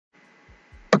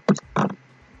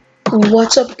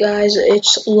What's up, guys?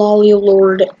 It's Lolly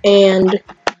Lord, and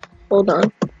hold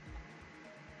on.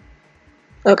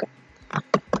 Okay.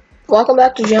 Welcome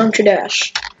back to Geometry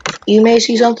Dash. You may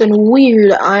see something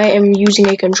weird. I am using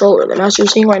a controller. The mouse you're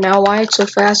seeing right now, why it's so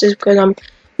fast is because I'm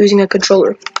using a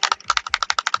controller.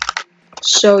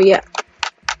 So yeah,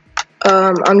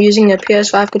 I'm using a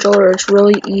PS5 controller. It's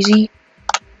really easy.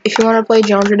 If you want to play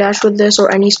Geometry Dash with this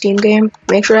or any Steam game,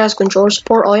 make sure it has controller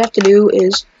support. All you have to do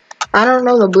is, I don't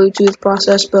know the Bluetooth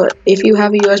process, but if you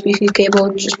have a USB-C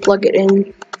cable, just plug it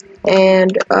in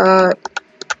and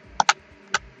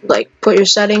like put your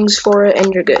settings for it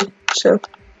and you're good. So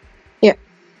yeah.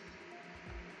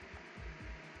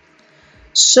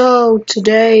 So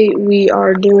today we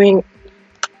are doing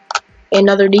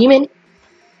another demon.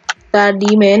 That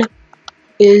demon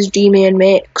is D-Man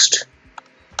Mixed.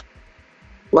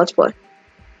 Let's play.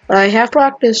 I have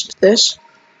practiced this.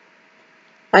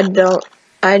 I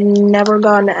never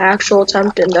got an actual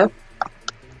attempt in though.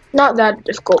 Not that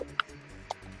difficult.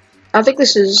 I think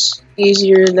this is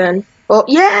easier than, well,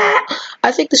 yeah!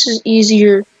 I think this is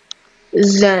easier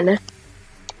than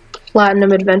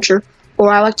Platinum Adventure,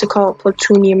 or I like to call it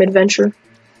Plutonium Adventure.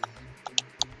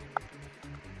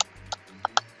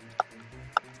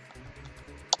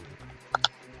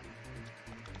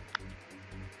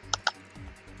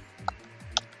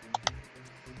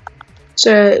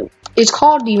 So it's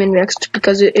called Demon Mixed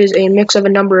because it is a mix of a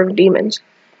number of demons.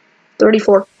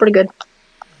 34, pretty good.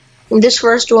 And this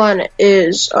first one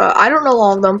is, I don't know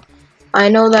all of them. I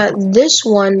know that this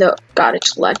one, God,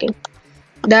 it's lagging.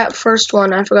 That first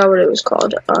one, I forgot what it was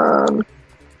called.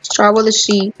 Start with a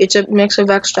C. It's a mix of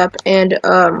X-Step and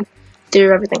Theory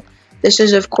of Everything. This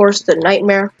is, of course, the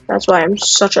Nightmare. That's why I'm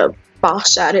such a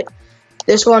boss at it.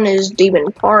 This one is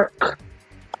Demon Park.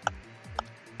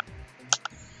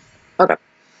 Okay.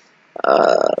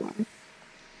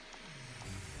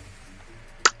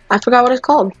 I forgot what it's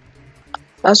called.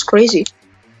 That's crazy.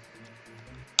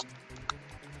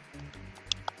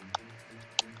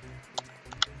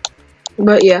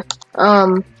 But yeah,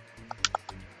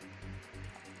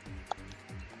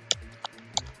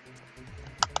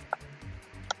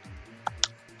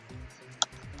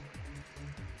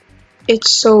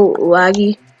 it's so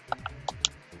laggy.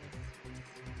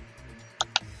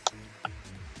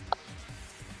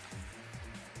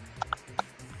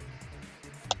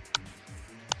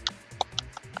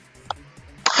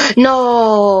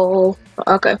 No.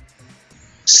 Okay.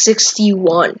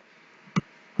 61.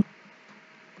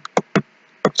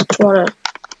 Just wanna.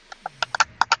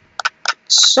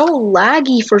 So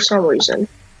laggy for some reason.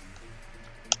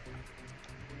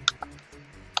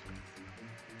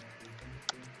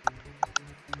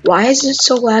 Why is it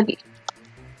so laggy?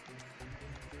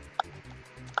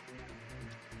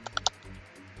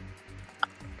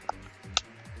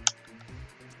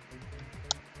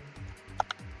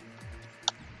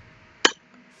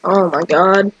 Oh my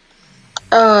god.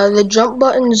 The jump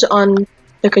buttons on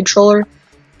the controller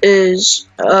is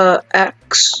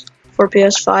X for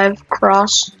PS5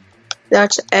 cross.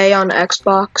 That's A on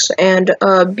Xbox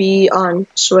and B on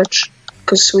Switch,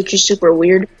 because Switch is super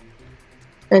weird.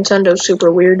 Nintendo's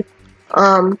super weird.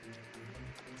 Oh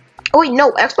wait,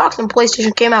 no, Xbox and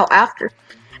PlayStation came out after.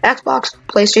 Xbox,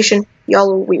 PlayStation,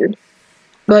 y'all are weird.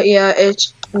 But yeah,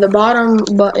 it's the bottom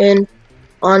button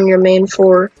on your main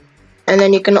 4, and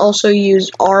then you can also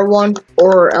use R1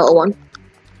 or L1.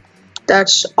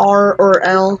 That's R or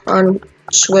L on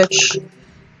Switch.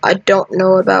 I don't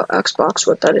know about Xbox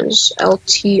what that is.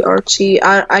 LT, RT,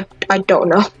 I don't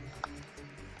know.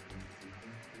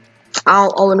 I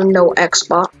only know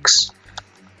Xbox.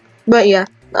 But yeah,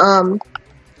 I'm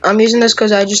using this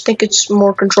because I just think it's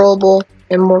more controllable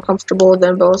and more comfortable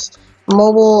than both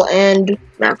mobile and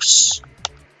mouse.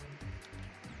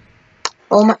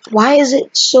 Oh my, why is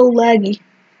it so laggy?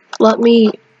 Let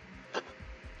me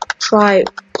try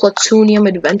Plutonium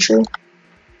Adventure.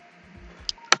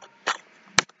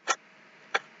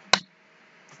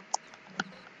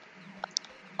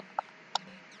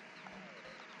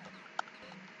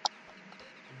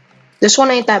 This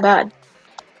one ain't that bad.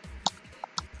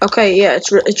 Okay, yeah,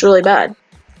 it's really bad.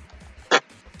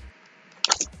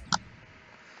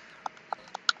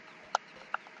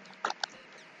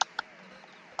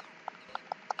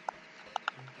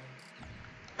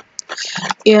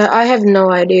 Yeah, I have no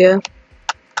idea.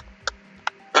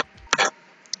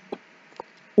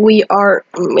 We are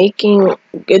making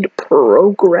good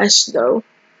progress, though.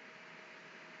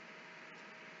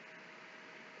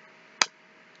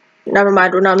 Never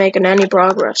mind, we're not making any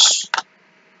progress.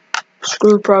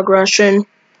 Screw progression.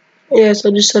 Yes,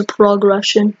 I just said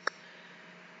progression.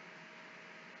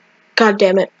 God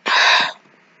damn it.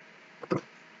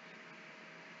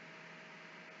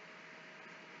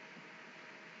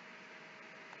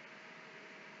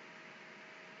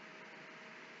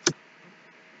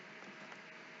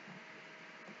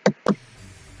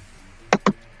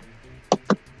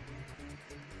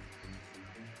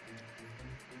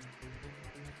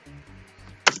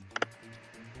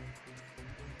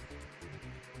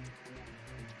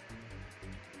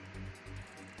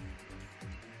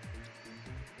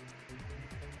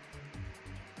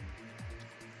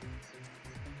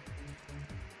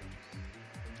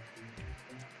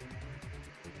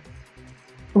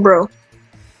 Bro.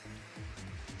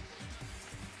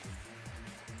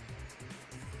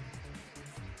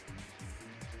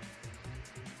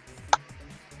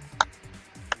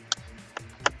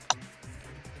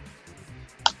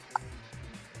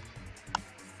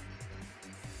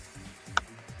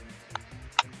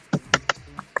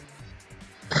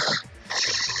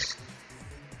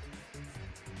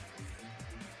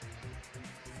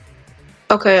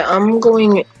 Okay, I'm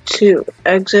going to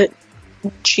exit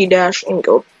G dash and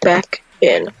go back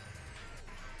in.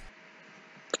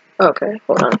 Okay,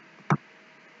 hold on.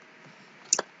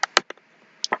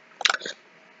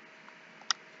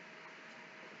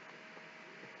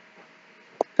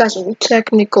 Got some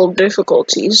technical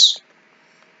difficulties.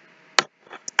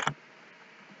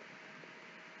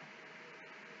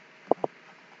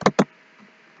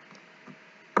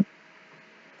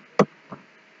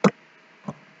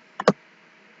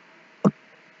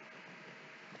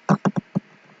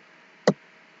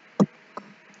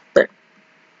 There.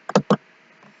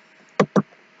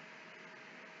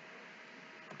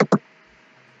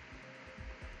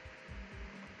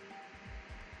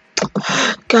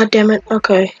 God damn it.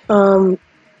 Okay.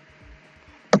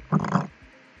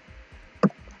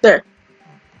 There.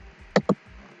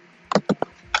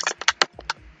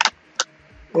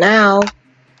 Now,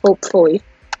 hopefully,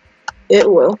 it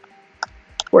will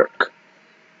work.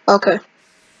 Okay.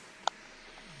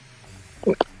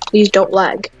 Please don't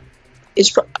lag.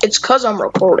 It's cause I'm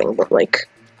recording, but like,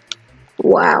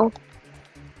 wow.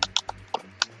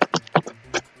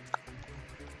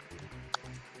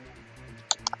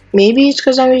 Maybe it's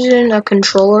because I'm using a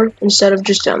controller instead of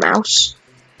just a mouse.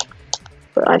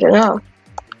 But I don't know.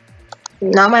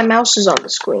 Now my mouse is on the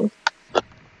screen.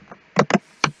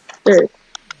 There.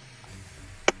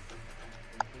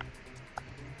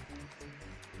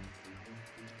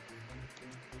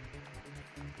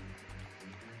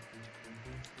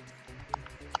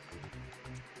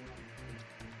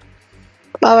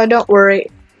 But don't worry.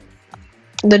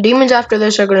 The demons after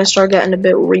this are going to start getting a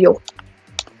bit real.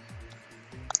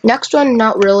 Next one,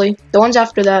 not really. The ones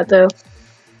after that, though,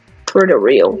 pretty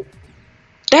real.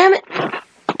 Damn it!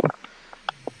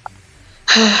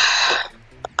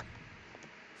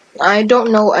 I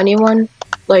don't know anyone.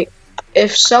 Like,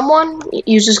 if someone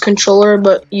uses controller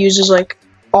but uses like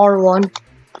R1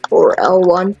 or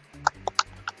L1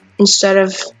 instead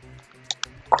of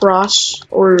cross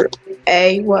or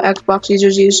A, what Xbox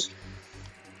users use,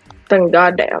 then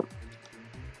goddamn.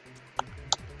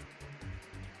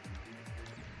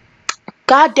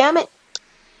 God damn it!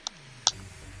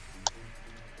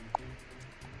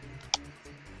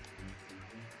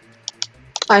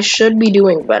 I should be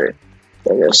doing better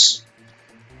than this.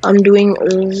 I'm doing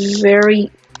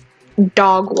very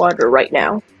dog water right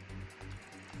now.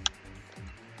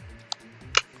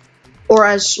 Or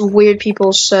as weird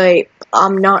people say,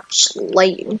 I'm not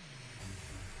slaying.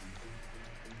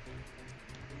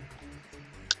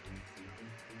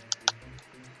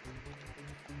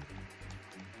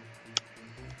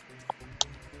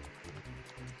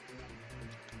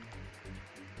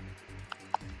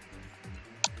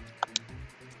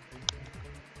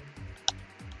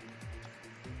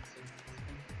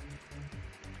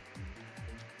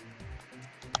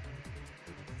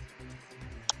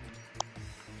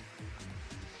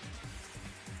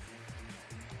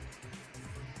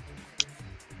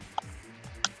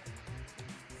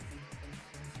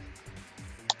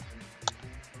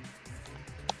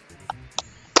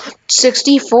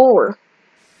 $64.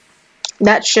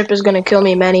 That ship is gonna kill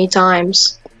me many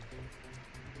times.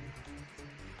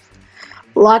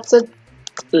 Lots of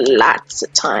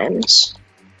times.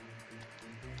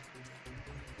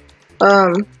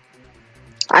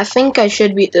 I think I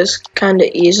should beat this kinda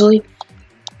easily.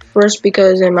 First,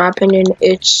 because in my opinion,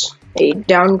 it's a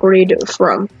downgrade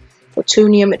from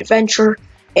Plutonium Adventure,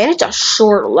 and it's a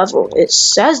short level. It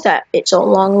says that it's a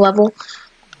long level,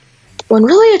 when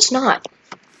really it's not.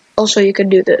 Also, you could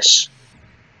do this.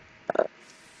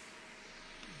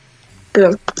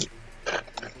 Boom.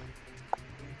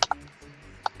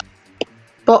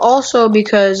 But also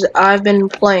because I've been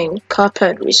playing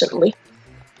Cuphead recently.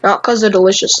 Not because of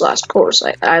Delicious Last Course.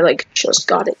 I like just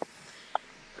got it.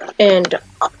 And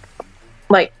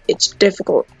like it's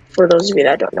difficult for those of you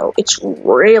that don't know. It's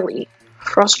really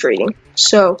frustrating.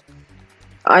 So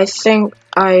I think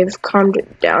I've calmed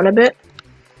it down a bit.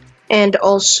 And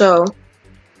also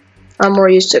I'm more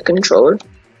used to controller.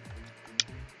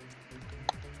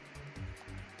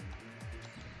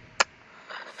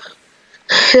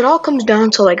 It all comes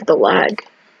down to like the lag.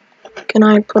 Can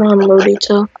I put on low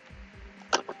detail?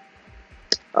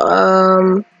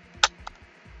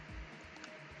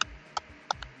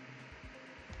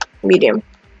 Medium.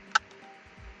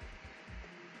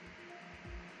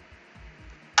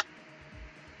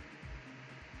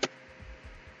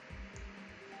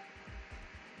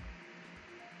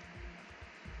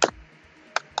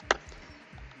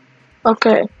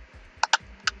 Okay.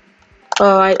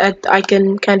 Oh, I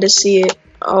can kind of see it.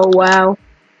 Oh wow.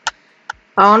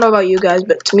 I don't know about you guys,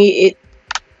 but to me,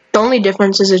 the only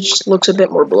difference is it just looks a bit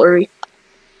more blurry,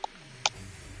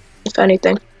 if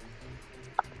anything.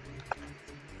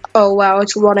 Oh wow,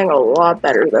 it's running a lot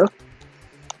better though.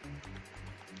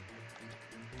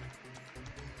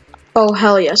 Oh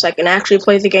hell yes, I can actually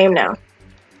play the game now.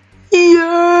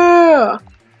 Yeah!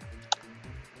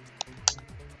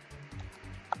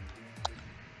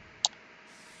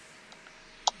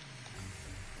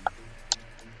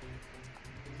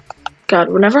 God,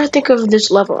 whenever I think of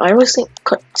this level, I always think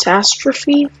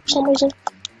catastrophe for some reason.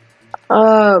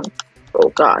 Oh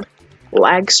god.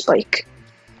 Lag spike.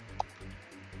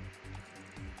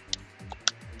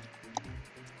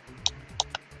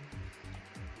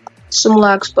 Some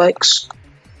lag spikes.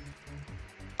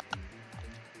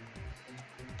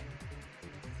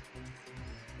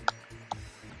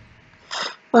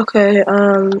 Okay,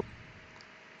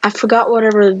 I forgot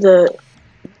whatever the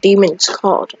demon's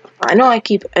called. I know I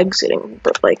keep exiting,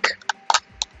 but like,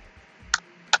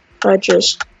 I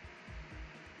just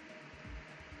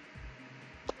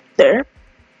there.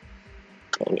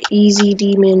 An easy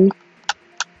demon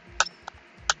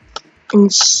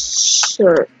and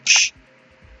search.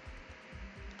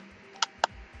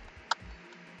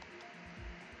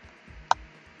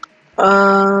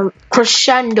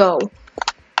 Crescendo.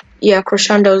 Yeah,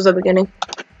 crescendo is the beginning.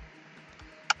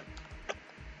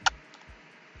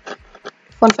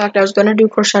 Fun fact, I was gonna do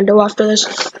crescendo after this,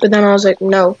 but then I was like,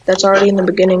 no, that's already in the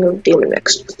beginning of Demon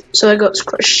Mix. So it goes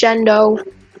crescendo,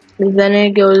 then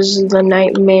it goes the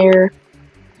nightmare,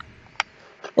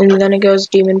 and then it goes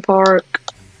Demon Park,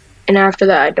 and after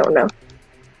that, I don't know.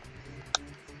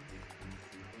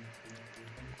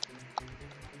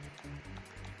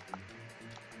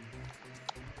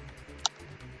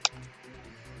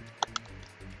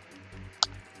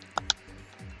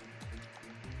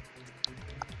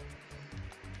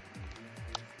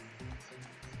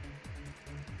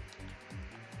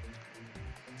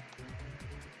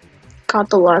 Got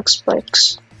the lag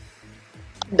spikes.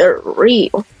 They're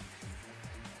real.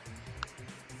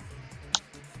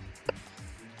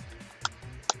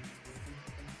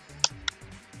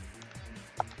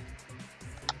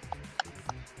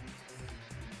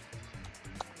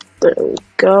 There we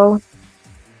go.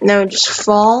 Now we just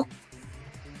fall.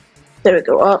 There we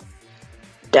go, up,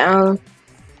 down,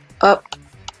 up.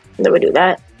 And then we do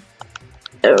that.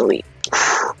 There we.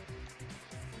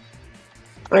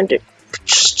 And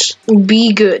just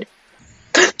be good.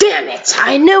 Damn it!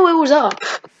 I knew it was up.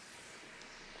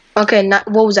 Okay,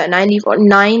 what was that? 94.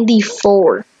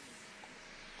 94.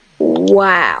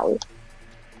 Wow.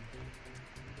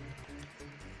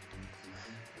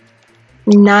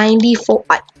 94.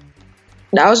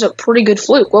 That was a pretty good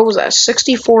fluke. What was that?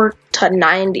 64 to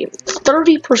 90.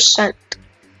 30%.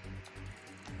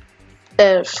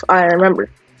 If I remember.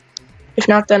 If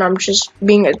not, then I'm just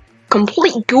being a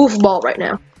complete goofball right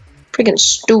now. Freaking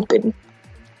stupid.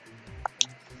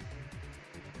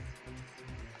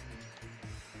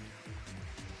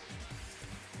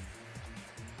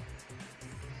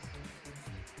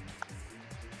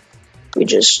 We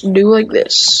just do like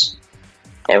this.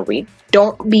 And we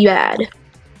don't be bad.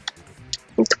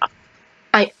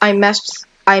 I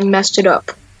messed it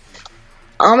up.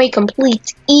 I'm a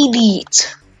complete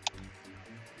idiot.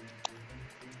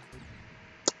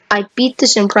 I beat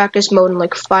this in practice mode in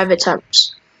like 5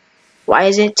 attempts. Why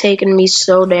is it taking me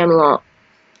so damn long?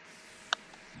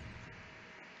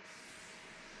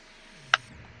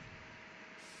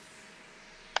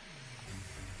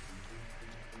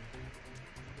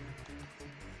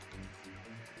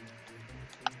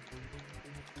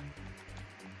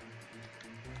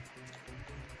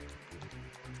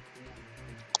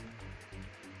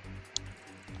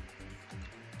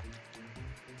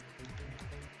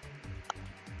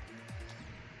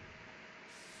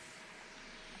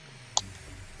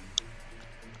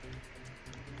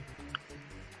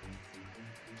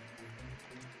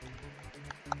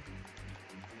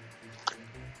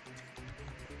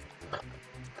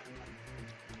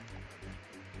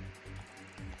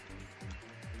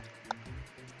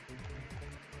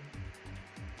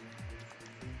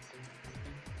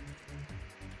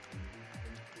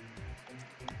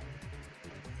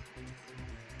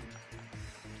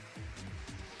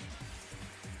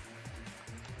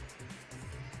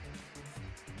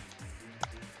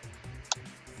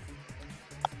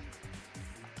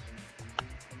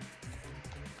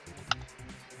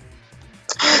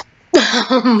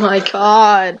 Oh my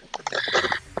god.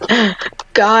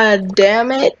 God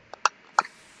damn it.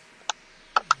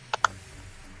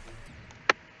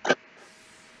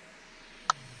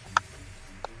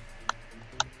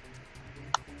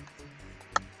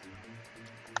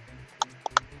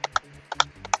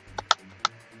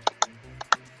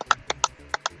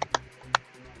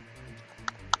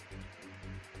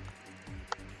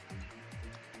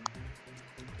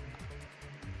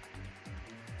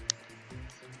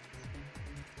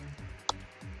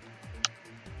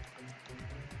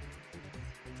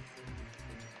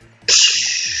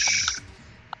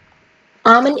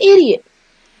 I'm an idiot.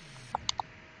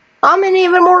 I'm an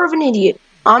even more of an idiot.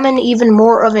 I'm an even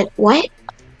more of an what?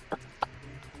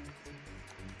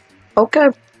 Okay.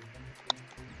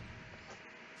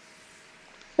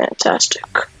 Fantastic.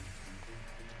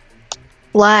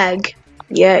 Lag.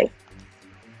 Yay.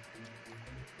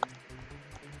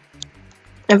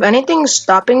 If anything's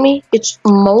stopping me, it's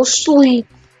mostly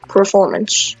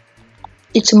performance.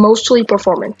 It's mostly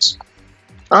performance.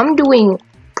 I'm doing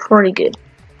pretty good.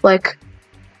 Like,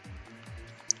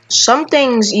 some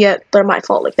things, yeah, they're my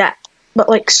fault like that. But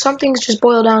like, some things just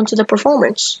boil down to the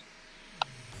performance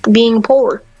being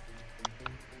poor.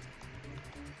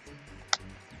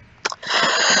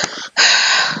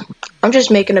 I'm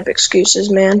just making up excuses,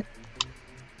 man.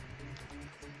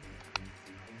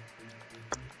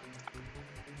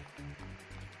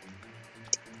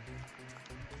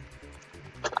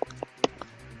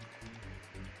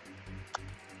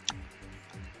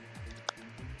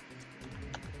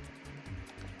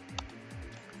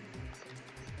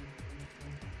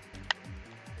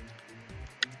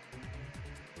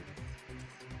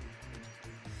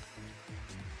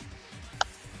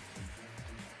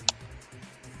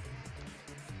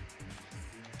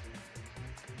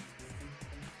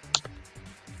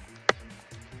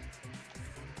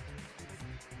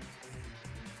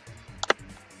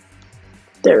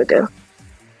 There we go.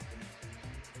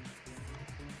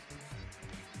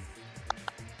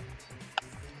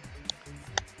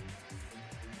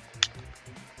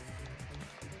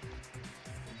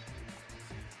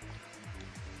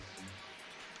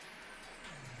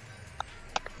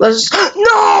 Let's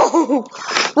no!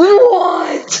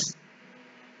 What?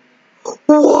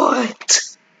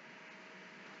 What?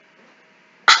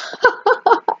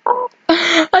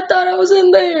 I thought I was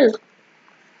in there.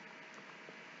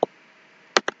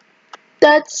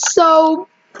 That's so...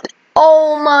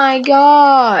 Oh my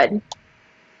god.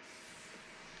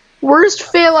 Worst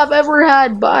fail I've ever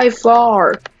had by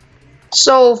far.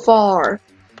 So far.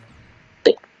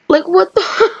 Like, what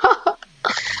the...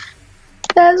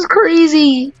 That's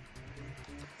crazy.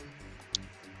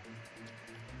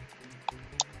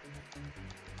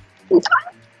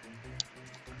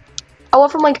 I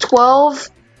went from like 12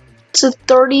 to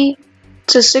 30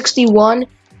 to 61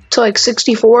 to like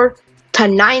 64 to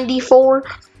 94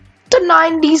 to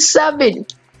 97.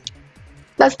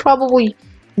 That's probably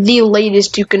the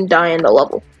latest you can die in the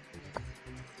level.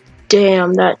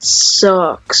 Damn, that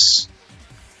sucks.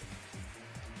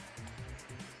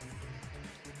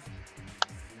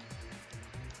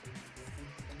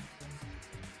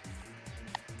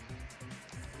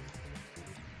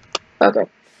 Okay.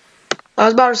 I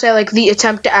was about to say, like, the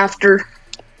attempt after.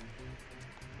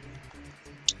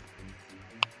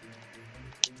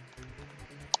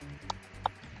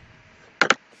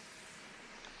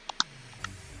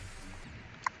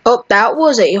 Oh, that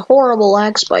was a horrible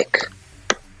lag spike.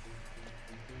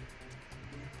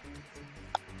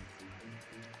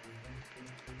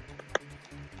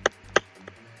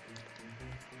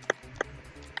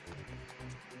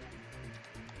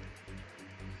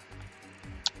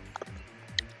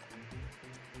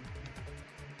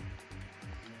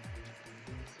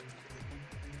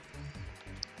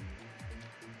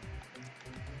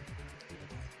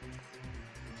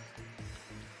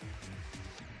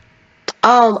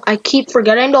 I keep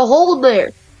forgetting to hold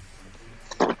there.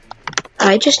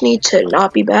 I just need to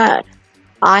not be bad.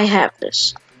 I have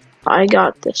this. I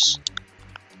got this.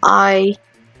 I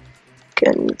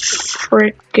can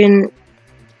frickin'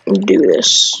 do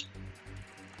this.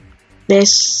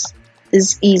 This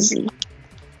is easy.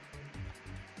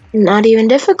 Not even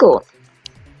difficult.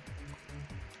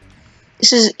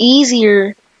 This is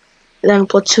easier than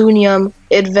Plutonium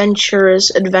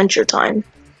Adventurous Adventure Time.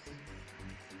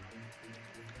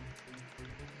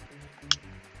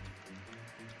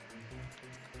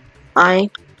 I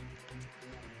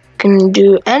can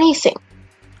do anything.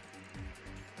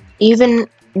 Even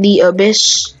the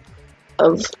abyss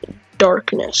of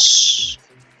darkness.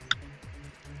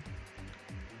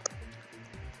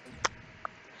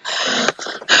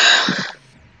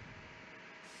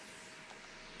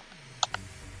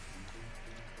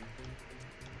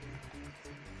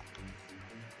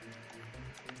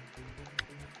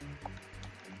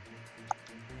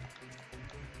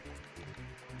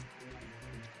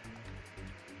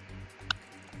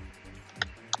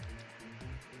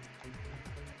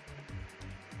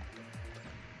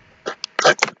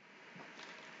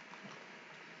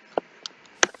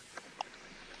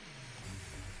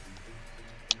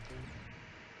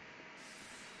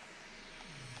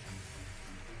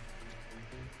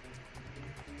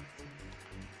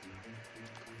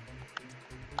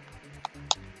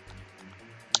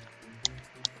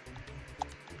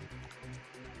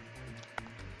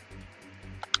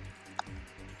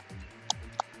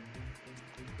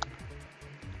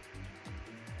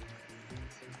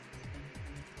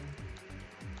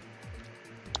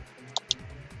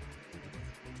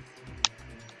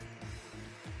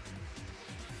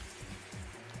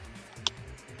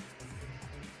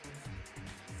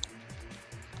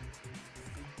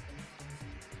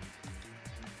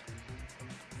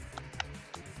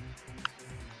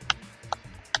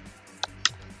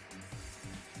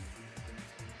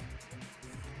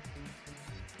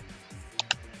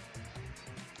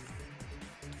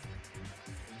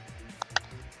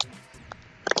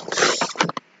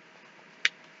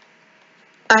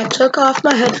 I took off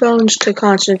my headphones to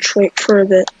concentrate for a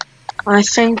bit. I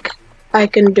think I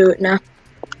can do it now.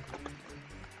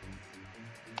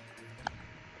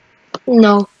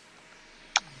 No.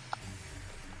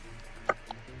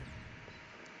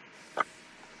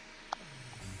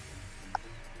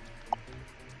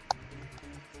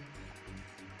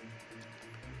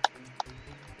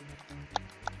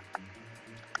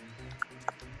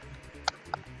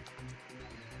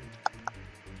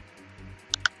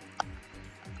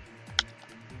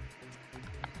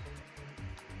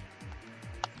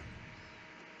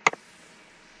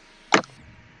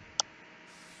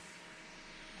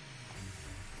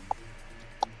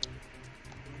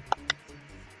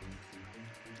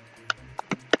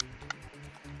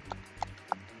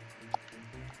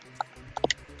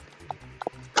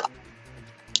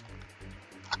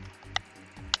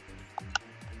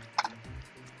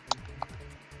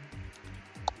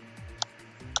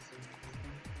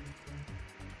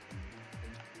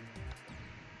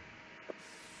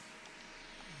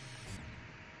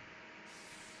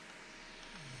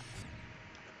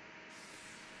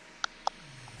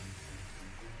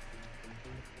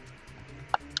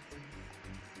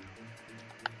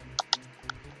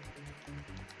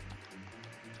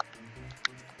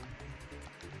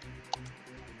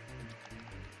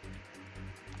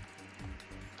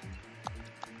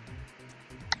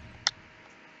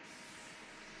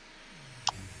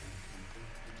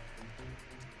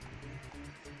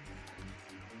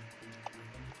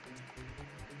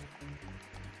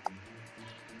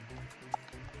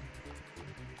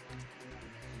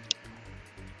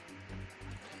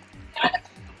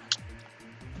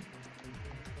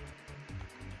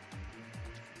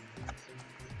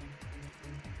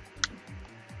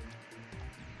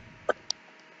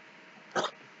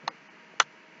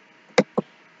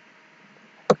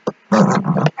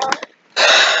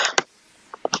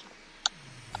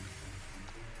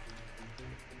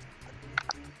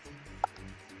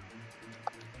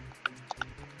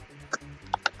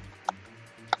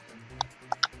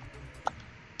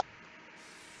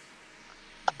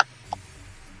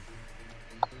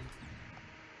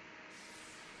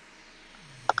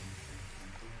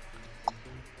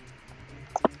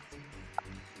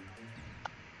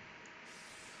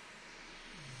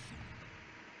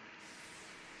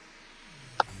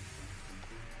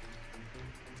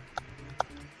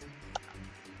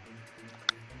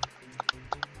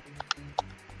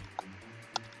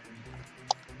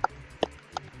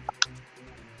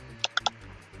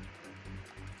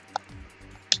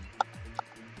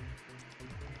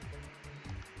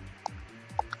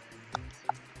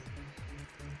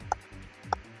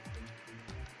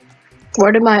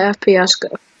 Where did my FPS go?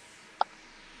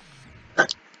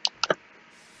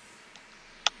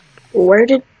 Where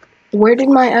did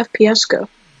my FPS go?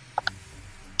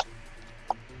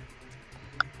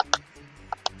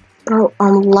 Bro,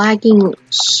 I'm lagging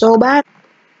so bad.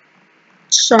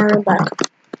 Sorry, I'm back.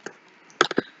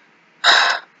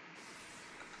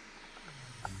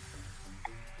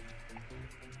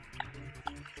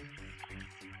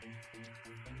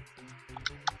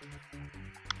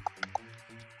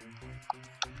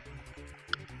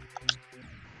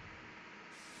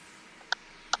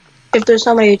 If there's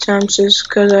not many times, it's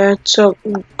because I had to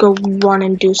go run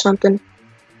and do something.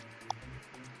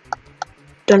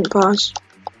 Didn't pause.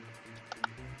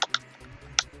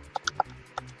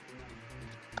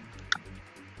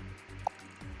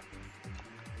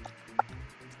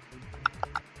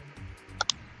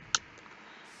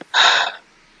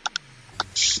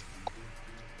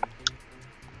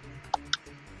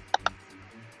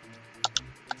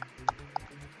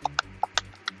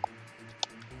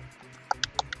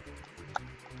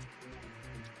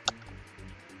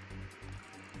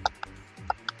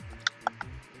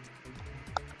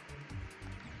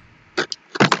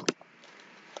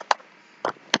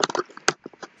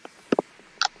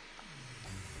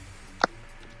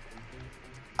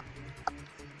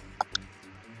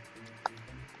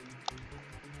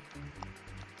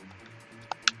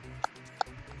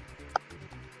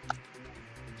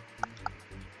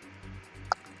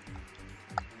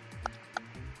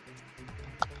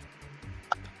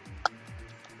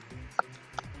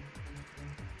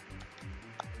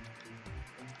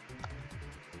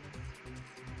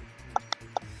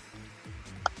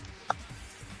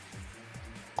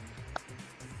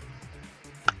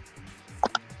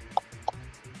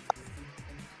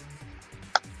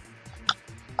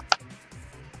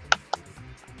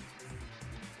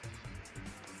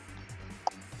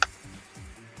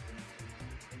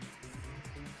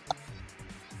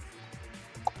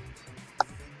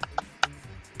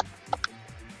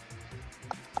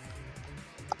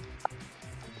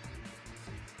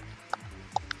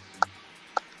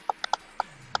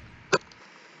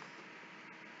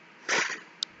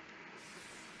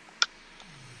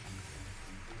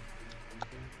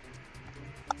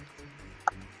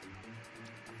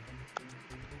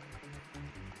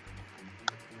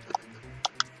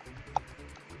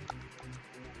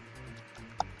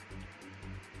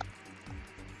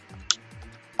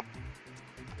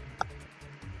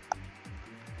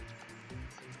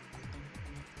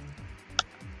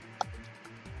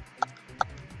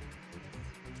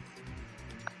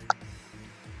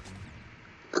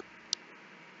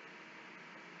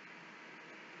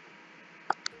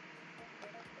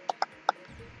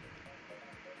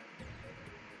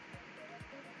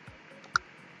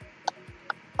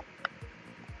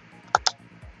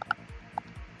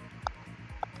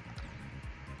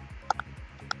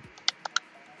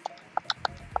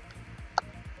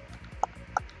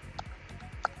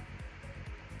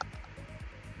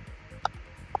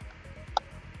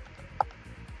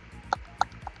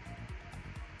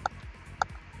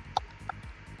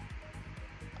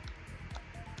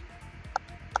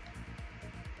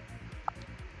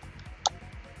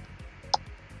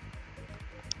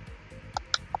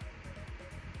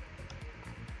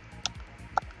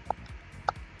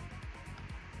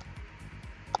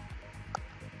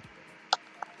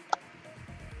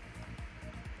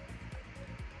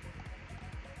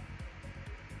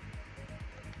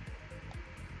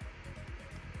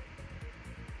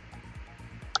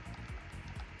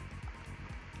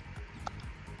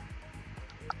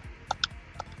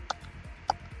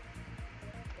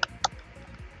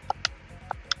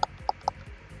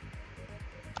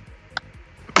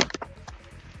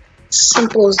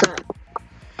 Simple as that.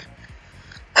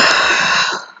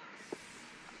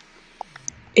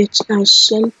 It's as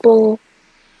simple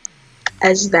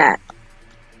as that.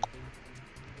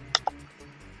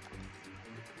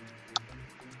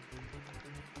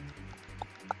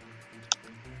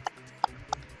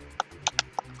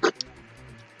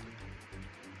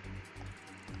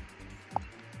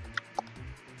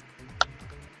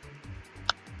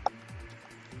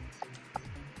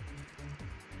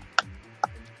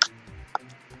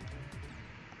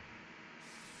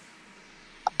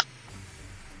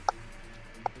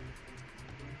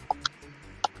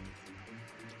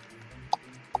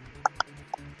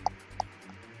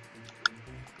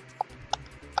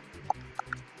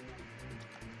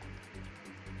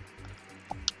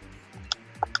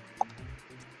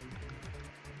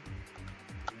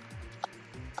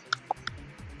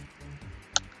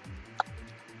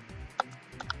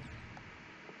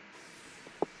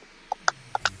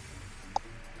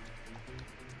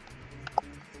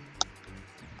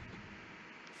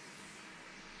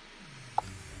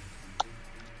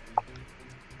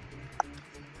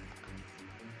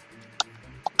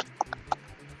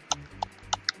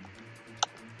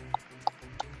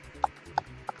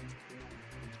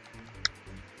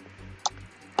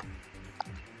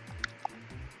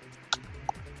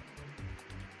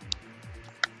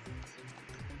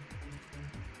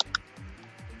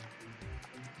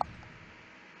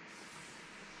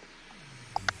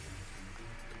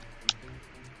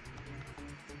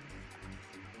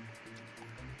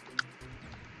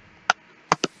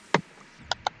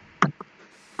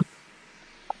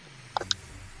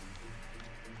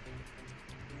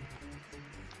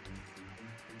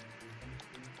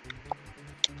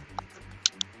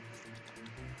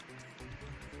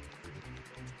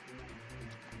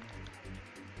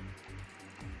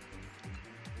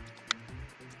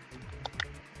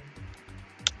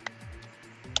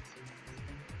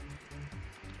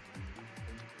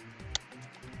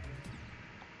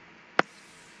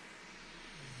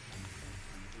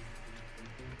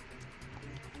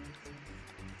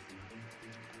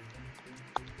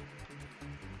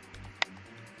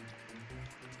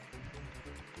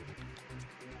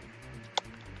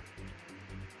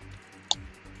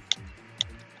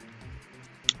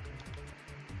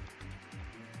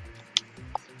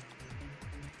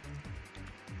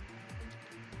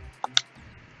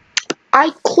 I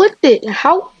clicked it.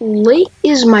 How late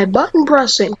is my button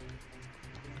pressing?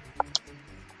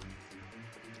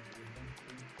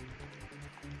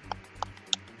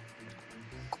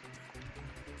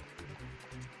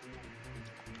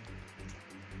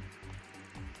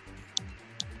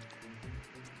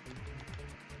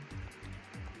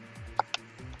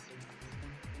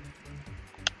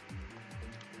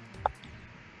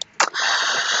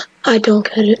 I don't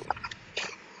get it.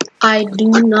 I do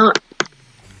not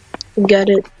get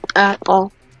it at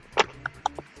all.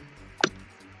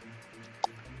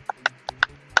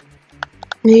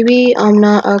 Maybe I'm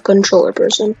not a controller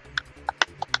person.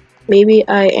 Maybe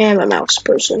I am a mouse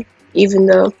person, even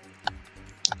though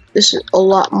this is a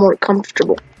lot more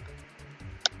comfortable.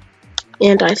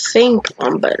 And I think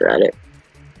I'm better at it.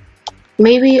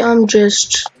 Maybe I'm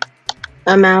just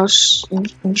a mouse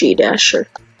G-dasher.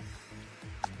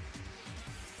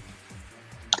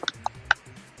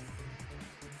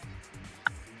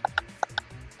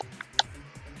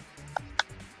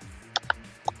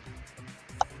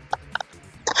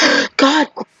 God,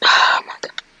 oh my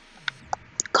God.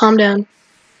 Calm down.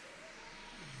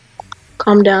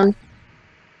 Calm down.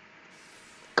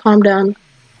 Calm down.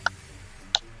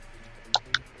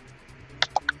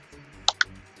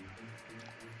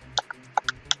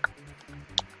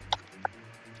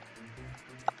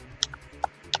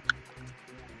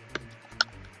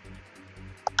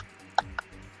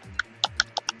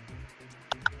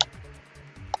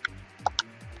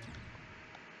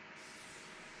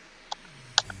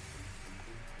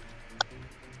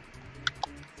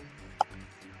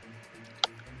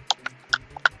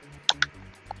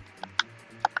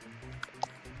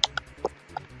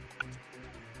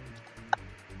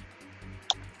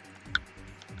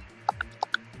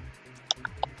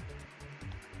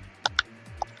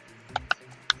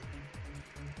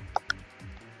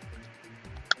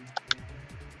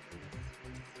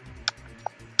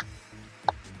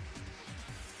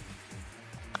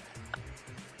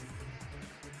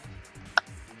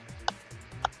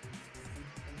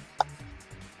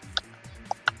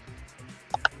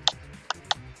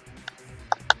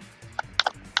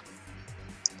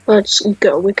 Let's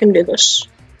go. We can do this.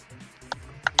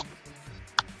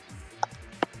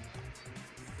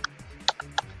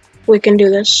 We can do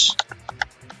this.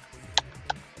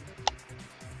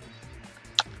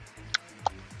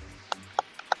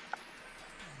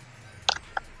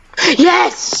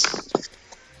 Yes!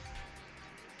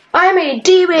 I'm a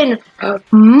demon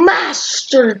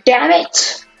master, damn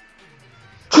it!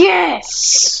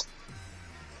 Yes!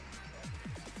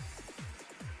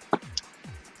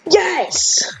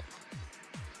 Yes!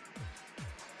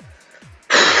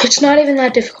 It's not even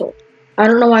that difficult. I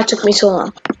don't know why it took me so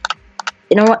long.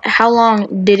 You know what? How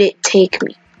long did it take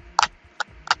me?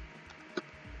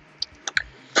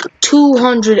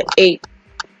 208.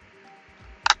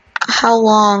 How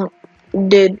long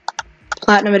did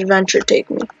Platinum Adventure take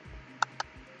me?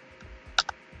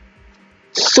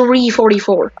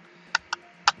 344.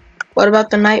 What about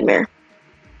the Nightmare?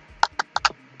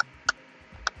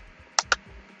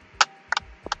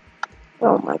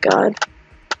 Oh my god.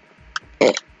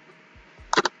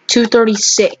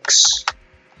 236.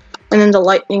 And then the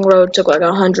Lightning Road took like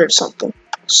 100 something.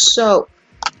 So,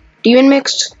 Demon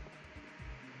Mixed,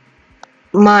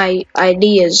 my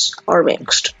ideas are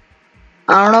mixed.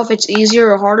 I don't know if it's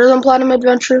easier or harder than Platinum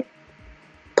Adventure.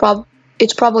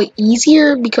 It's probably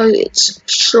easier because it's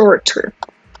shorter.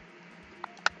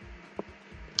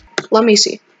 Let me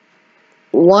see.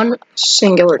 One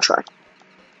singular try.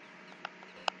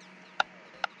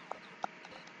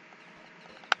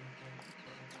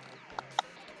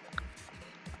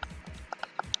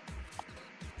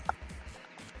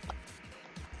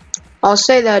 I'll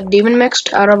say that Demon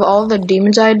Mixed, out of all the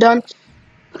demons I had done,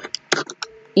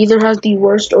 either has the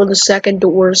worst or the second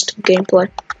worst gameplay.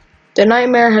 The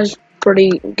Nightmare has pretty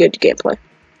good gameplay.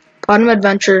 Platinum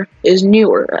Adventure is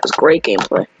newer, has great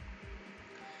gameplay.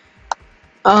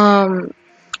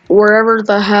 Wherever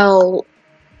the hell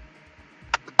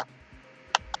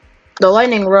the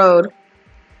Lightning Road,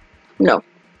 no,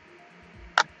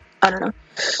 I don't know.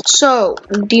 So,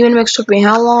 Demon Mix took me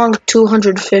how long?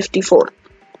 254.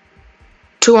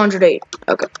 208,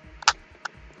 okay.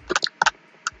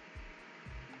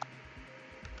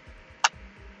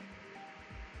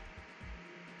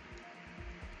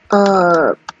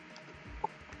 Uh,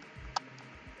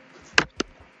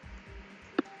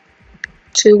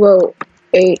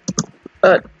 208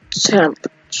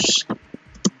 attempts.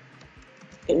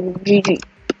 GG.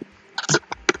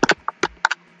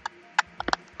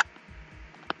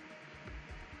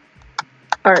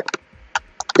 Alright.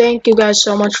 Thank you guys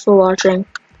so much for watching.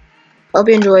 Hope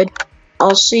you enjoyed.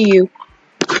 I'll see you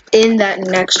in that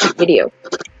next video.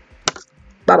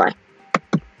 Bye-bye.